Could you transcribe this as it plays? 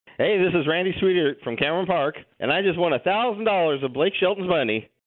Hey, this is Randy Schwietert from Cameron Park, and I just won $1,000 of Blake Shelton's money.